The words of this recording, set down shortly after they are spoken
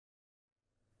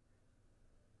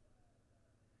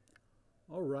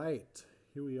All right,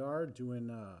 here we are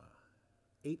doing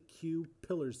 8Q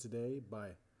Pillars today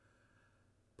by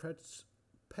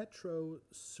Petro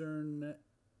Cernivka.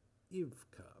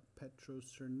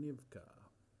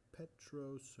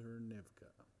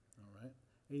 All right,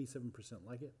 87%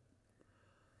 like it.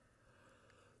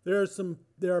 There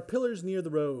are pillars near the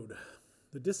road.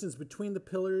 The distance between the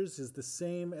pillars is the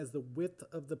same as the width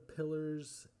of the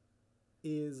pillars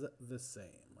is the same.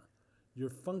 Your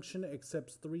function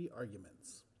accepts three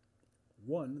arguments.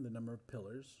 1, the number of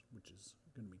pillars, which is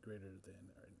going to be greater than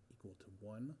or equal to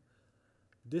 1.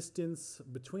 Distance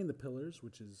between the pillars,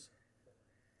 which is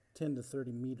 10 to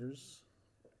 30 meters.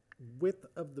 Width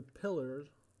of the pillar,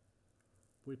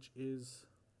 which is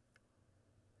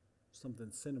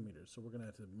something centimeters. So we're going to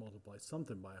have to multiply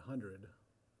something by 100.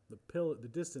 The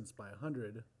distance by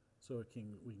 100, so we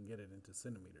can get it into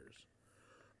centimeters.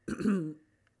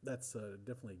 That's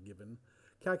definitely a given.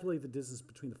 Calculate the distance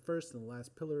between the first and the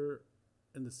last pillar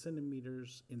in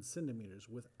centimeters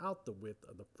without the width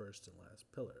of the first and last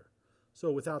pillar.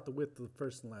 So without the width of the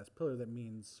first and last pillar, that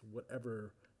means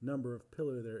whatever number of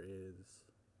pillar there is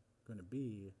going to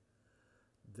be,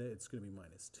 it's going to be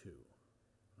 -2.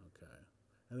 Okay.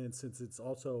 And then since it's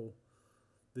also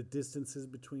the distances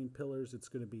between pillars, it's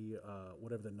going to be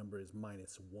whatever the number is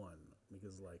 -1,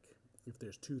 because like if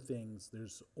there's two things,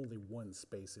 there's only one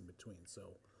space in between.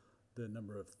 So the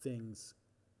number of things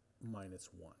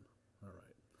 -1. All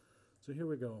right. So here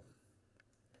we go.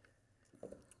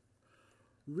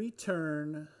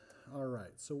 Return. All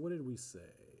right. So what did we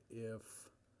say? If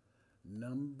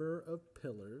number of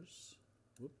pillars,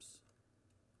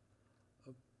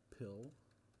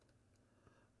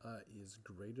 is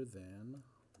greater than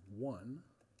 1,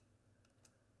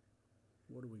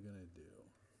 what are we going to do?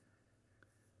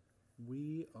 We're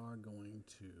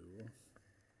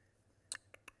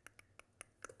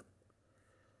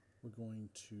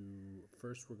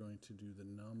going to do the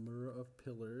number of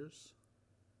pillars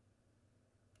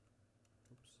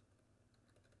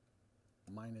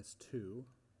 -2.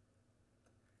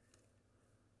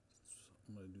 So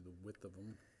I'm going to do the width of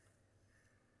them.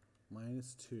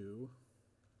 -2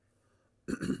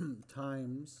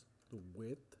 times the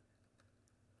width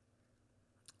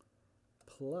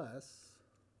plus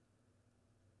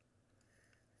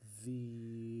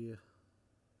the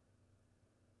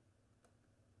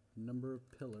number of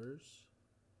pillars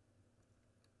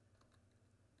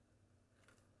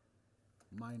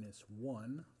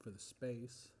 -1 for the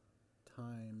space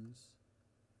times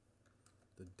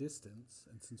the distance.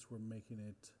 And since we're making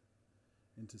it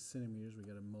into centimeters, we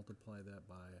got to multiply that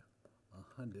by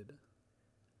 100.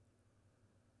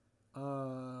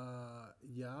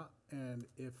 Yeah, and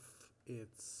if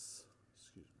it's,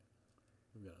 excuse me,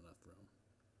 we've got enough room.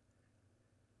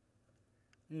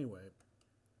 Anyway,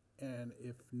 and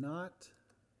if not,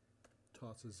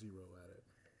 toss a 0 at it.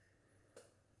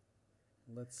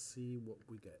 Let's see what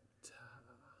we get.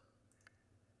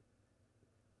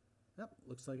 Yep,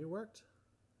 looks like it worked.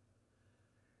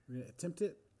 We're going to attempt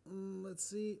it. Let's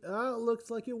see. Oh, looks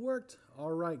like it worked.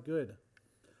 All right, good.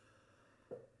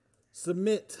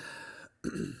 Submit.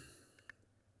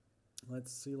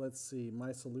 Let's see.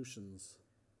 My solutions.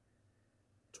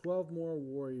 12 more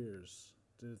warriors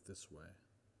did it this way.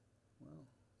 Well,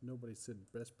 nobody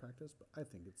said best practice, but I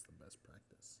think it's the best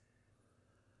practice.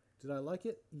 Did I like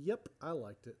it? Yep, I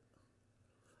liked it.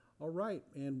 All right,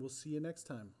 and we'll see you next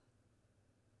time.